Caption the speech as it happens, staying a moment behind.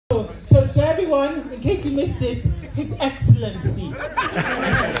so everyone, in case you missed it, His Excellency,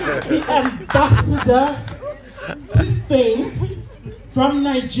 the Ambassador to Spain from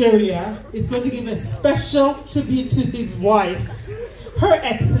Nigeria, is going to give a special tribute to his wife, Her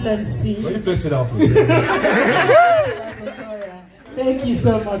Excellency. Will you please sit down, please? Thank you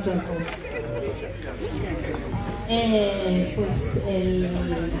so much, Uncle. Pues el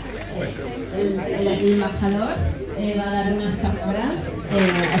embajador va a dar unas palabras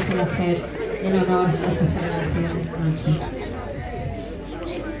a su mujer en honor a su celebración esta noche.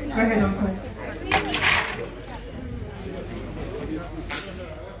 Go ahead, Uncle.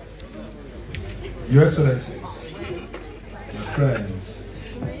 Your Excellencies, my friends,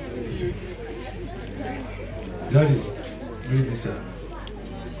 Daddy, read this out.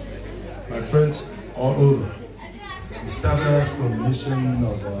 My friends all over. We started us from the mission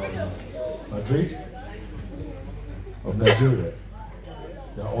of Madrid, of Nigeria.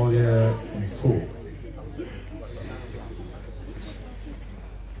 They're all here in full.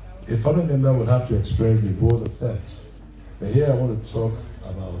 A family member would have to express the vote of thanks. But here I want to talk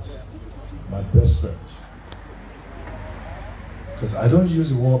about my best friend. Because I don't use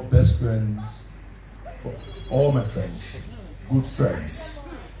the word best friends for all my friends, good friends.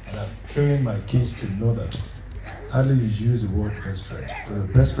 And I've trained my kids to know that hardly you use the word best friend, because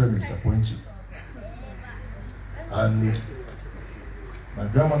the best friend will disappoint you. And my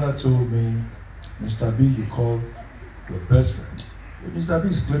grandmother told me, Mr. B, you call your best friend. Mr. B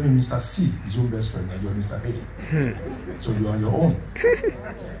is claiming Mr. C is your best friend and you're Mr. A. So you are your own.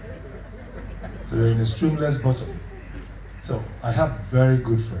 So you're in a streamless bottom. So I have very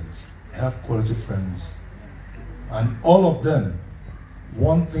good friends. I have quality friends. And all of them,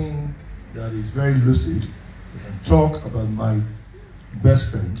 one thing that is very lucid, we can talk about my best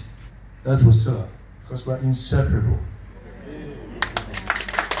friend, that's Wosilat, because we're inseparable.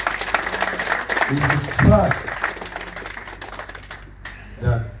 It's the fact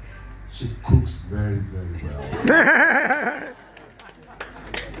that she cooks very, very well.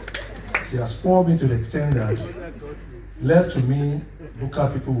 She has spoiled me to the extent that, left to me, local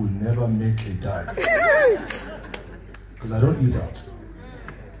people will never make a dime. Because I don't eat out.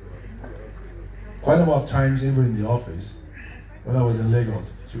 Quite a number of times, even in the office, when I was in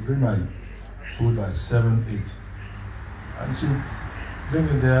Lagos, she would bring my food by 7, 8. And she would bring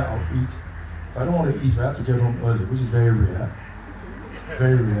me there, I'll eat. If I don't want to eat, if I have to get home early, which is very rare,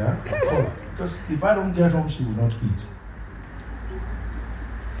 I'll call her. Because if I don't get home, she will not eat.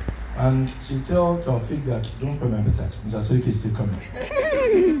 And she'll tell Taufik that, don't pay my appetite, Mr. Seriki is still coming.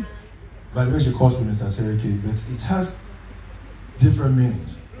 By the way, she calls me Mr. Seriki, but it has different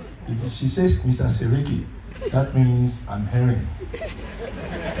meanings. If she says Mr. Seriki, that means I'm hearing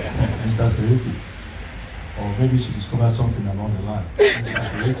Mr. Seriki. Or maybe she discovered something along the line. Mr.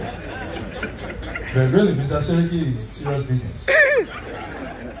 Seriki. But really, Mr. Seriki is serious business.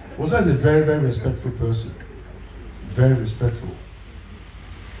 Wosilat is a very, very respectful person. Very respectful.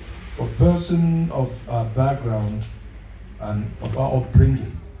 For a person of our background and of our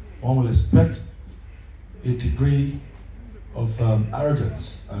upbringing, one will expect a degree of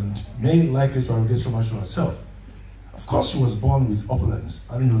arrogance and may likely to arrogate so much to herself. Of course, she was born with opulence.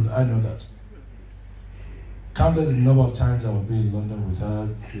 I know that. Countless the number of times I will be in London with her,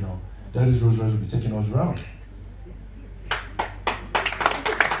 you know, Daddy's Rolls Royce will be taking us around.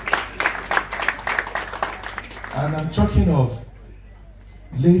 And I'm talking of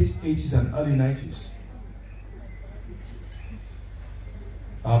late 80s and early 90s.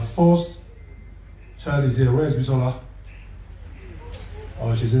 Our first child is here. Where is Bisola?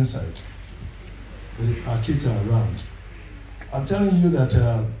 Oh, she's inside. Our kids are around. I'm telling you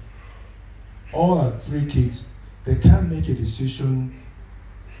that all our 3 kids, they can't make a decision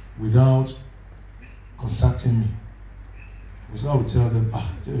without contacting me. So I would tell them,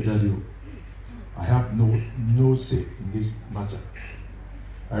 tell your daddy, I have no say in this matter.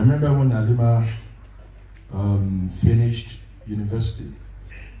 I remember when Alima finished university,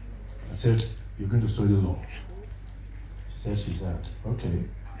 I said, you're going to study law. She said she's at. Okay.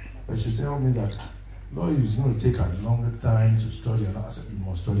 But she told me that law is going to take a longer time to study. And I said, you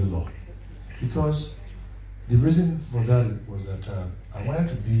must study law. Because the reason for that was that I wanted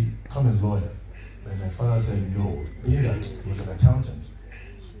to become a lawyer. But my father said no. Being that he was an accountant,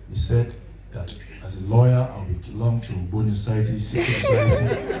 he said that as a lawyer, I will belong to Boni Society, Secret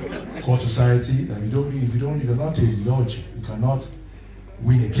Society, Court Society. That if you're not a lodge, you cannot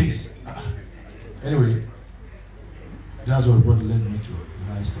win a case. Anyway, that's what led me to the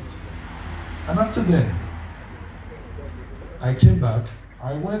United States. And after then, I came back.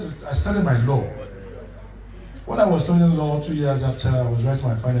 I started my law. When I was studying law 2 years after I was writing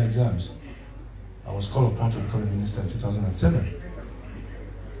my final exams, I was called upon to become a minister in 2007.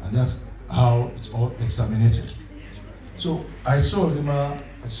 And that's how it's all examinated. So I saw a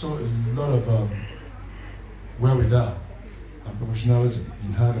lot of wherewithal and professionalism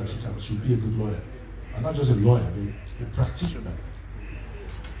in her that she should be a good lawyer. And not just a lawyer, but a practitioner.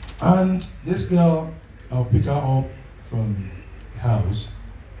 And this girl, I'll pick her up from the house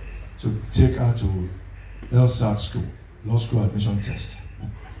to take her to LSAT school, law school admission test.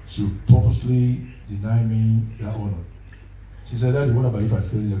 She would purposely deny me that honor. She said, Daddy, what about if I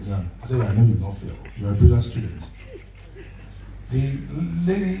fail the exam? I said, I know you will not fail. You are a brilliant student.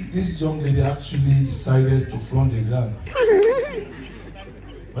 This young lady actually decided to flaunt the exam.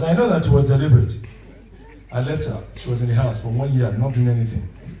 But I know that it was deliberate. I left her. She was in the house for 1 year, not doing anything.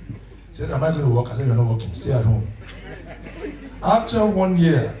 She said, am I going to work? I said, you're not working. Stay at home. After 1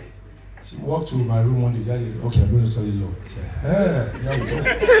 year, she walked to my room one day. Daddy, okay, I'm going to study law. I said, hey, there we go.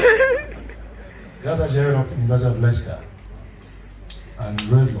 That's actually ended up in the University of Leicester. And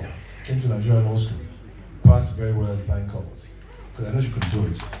read law. Came to Nigeria Law School. Passed very well in flying colours. Because I know she could do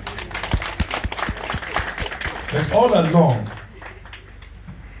it. But all along,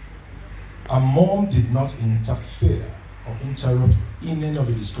 her mom did not interfere or interrupt in any of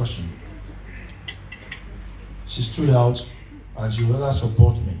the discussion. She stood out and she would rather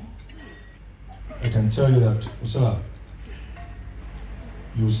support me. I can tell you that, Wosilat,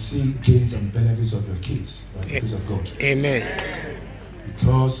 you will see gains and benefits of your kids by the grace of God. Amen.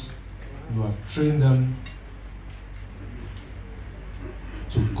 Because you have trained them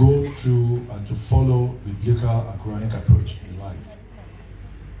to go through and to follow biblical and Quranic approach in life.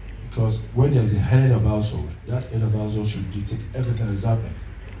 Because when there is a head of household, that head of household should dictate everything that is happening.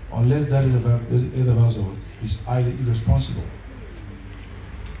 Unless that head of household is highly irresponsible.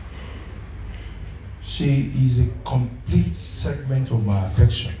 She is a complete segment of my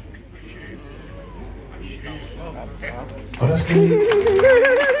affection. Honestly,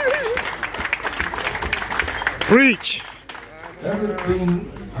 preach.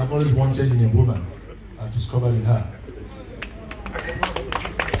 Everything I've always wanted in a woman, I've discovered in her.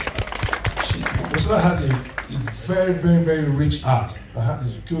 Wosilat has a very, very, very rich heart. Her heart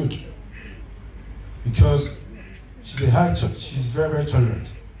is good. Because she's a high touch, she's very, very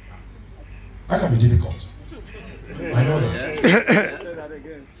tolerant. I can be difficult. I know that.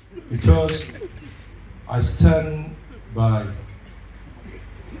 Because I stand by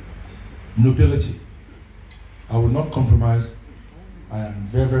nobility. I will not compromise. I am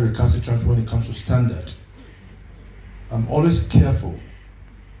very, very recalcitrant when it comes to standard. I'm always careful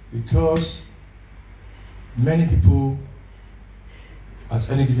because many people at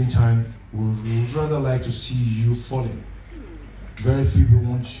any given time would rather like to see you falling. Very few people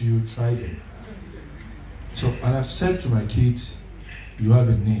want you thriving. So, and I've said to my kids, you have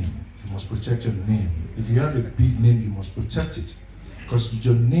a name, you must protect your name. If you have a big name, you must protect it. Because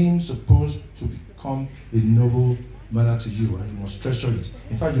your name's supposed to become a noble manner to you, and you must treasure it.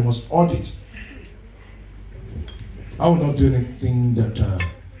 In fact, you must audit. I will not do anything that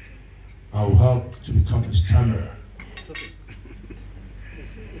I will have to become a stammerer.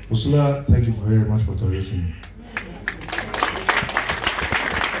 Wosilat, thank you very much for tolerating me.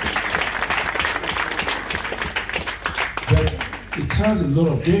 But it has a lot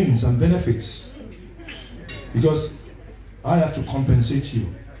of gains and benefits because I have to compensate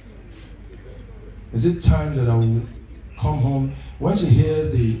you. Is it times that I will come home, when she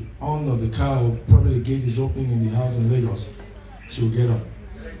hears the horn of the car or probably the gate is opening in the house in Lagos, she will get up.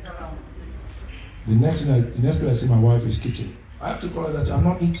 The next thing I see my wife is kitchen. I have to call her that I'm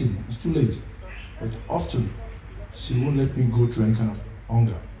not eating, it's too late. But often, she won't let me go through any kind of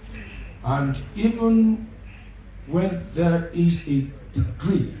hunger. And even when there is a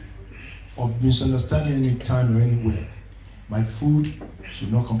degree of misunderstanding any time or anywhere, my food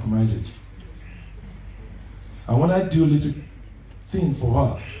should not compromise it. And when I do a little thing for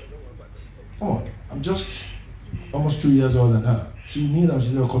her, oh, I'm just almost 2 years older than her. She kneels and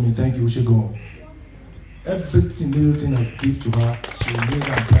she'll call me, thank you, we should go. Everything, little thing I give to her, she will kneel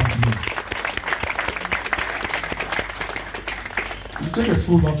and thank me. You take a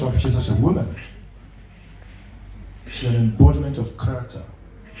fool not to appreciate her as a woman. She's an embodiment of character.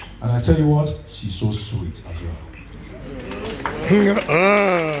 And I tell you what, she's so sweet as well.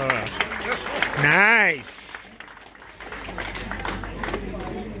 Oh, nice.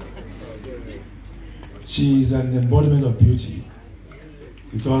 She is an embodiment of beauty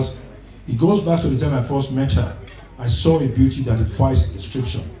because it goes back to the time I first met her. I saw a beauty that defies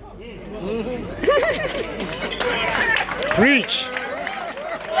description. Preach.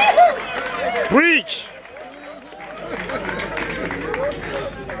 Preach.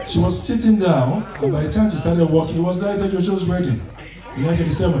 She was sitting down, and by the time she started walking, it was Director Joshua's wedding in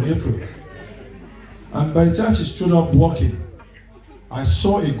 1987, April. And by the time she stood up walking, I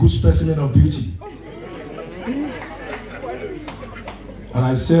saw a good specimen of beauty. And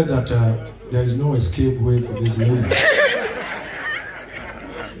I said that there is no escape way for this lady.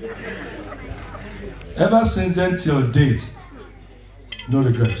 Ever since then till date, no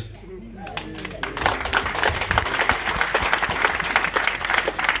regrets.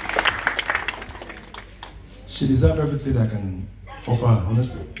 She deserved everything I can offer her,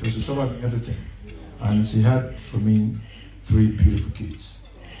 honestly, because she suffered everything. And she had, for me, 3 beautiful kids.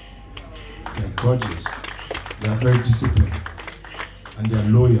 They're gorgeous, they're very disciplined, and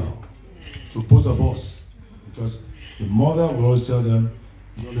they're loyal to both of us. Because the mother will always tell them,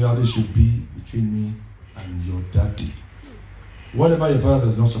 your loyalty should be between me and your daddy. Whatever your father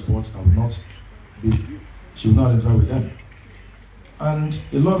does not support, I will not be, she will not identify with them. And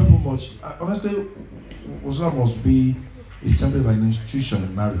a lot of people must, honestly, Wosilat must be a template of an institution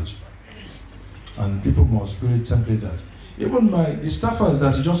in marriage. And people must really template that. Even the staffers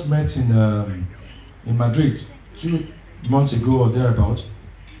that I just met in Madrid 2 months ago or thereabout.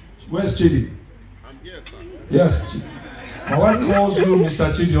 Where's Chidi? I'm here, sir. Yes. My wife calls you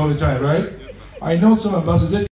Mr. Chidi all the time, right? I know some ambassadors.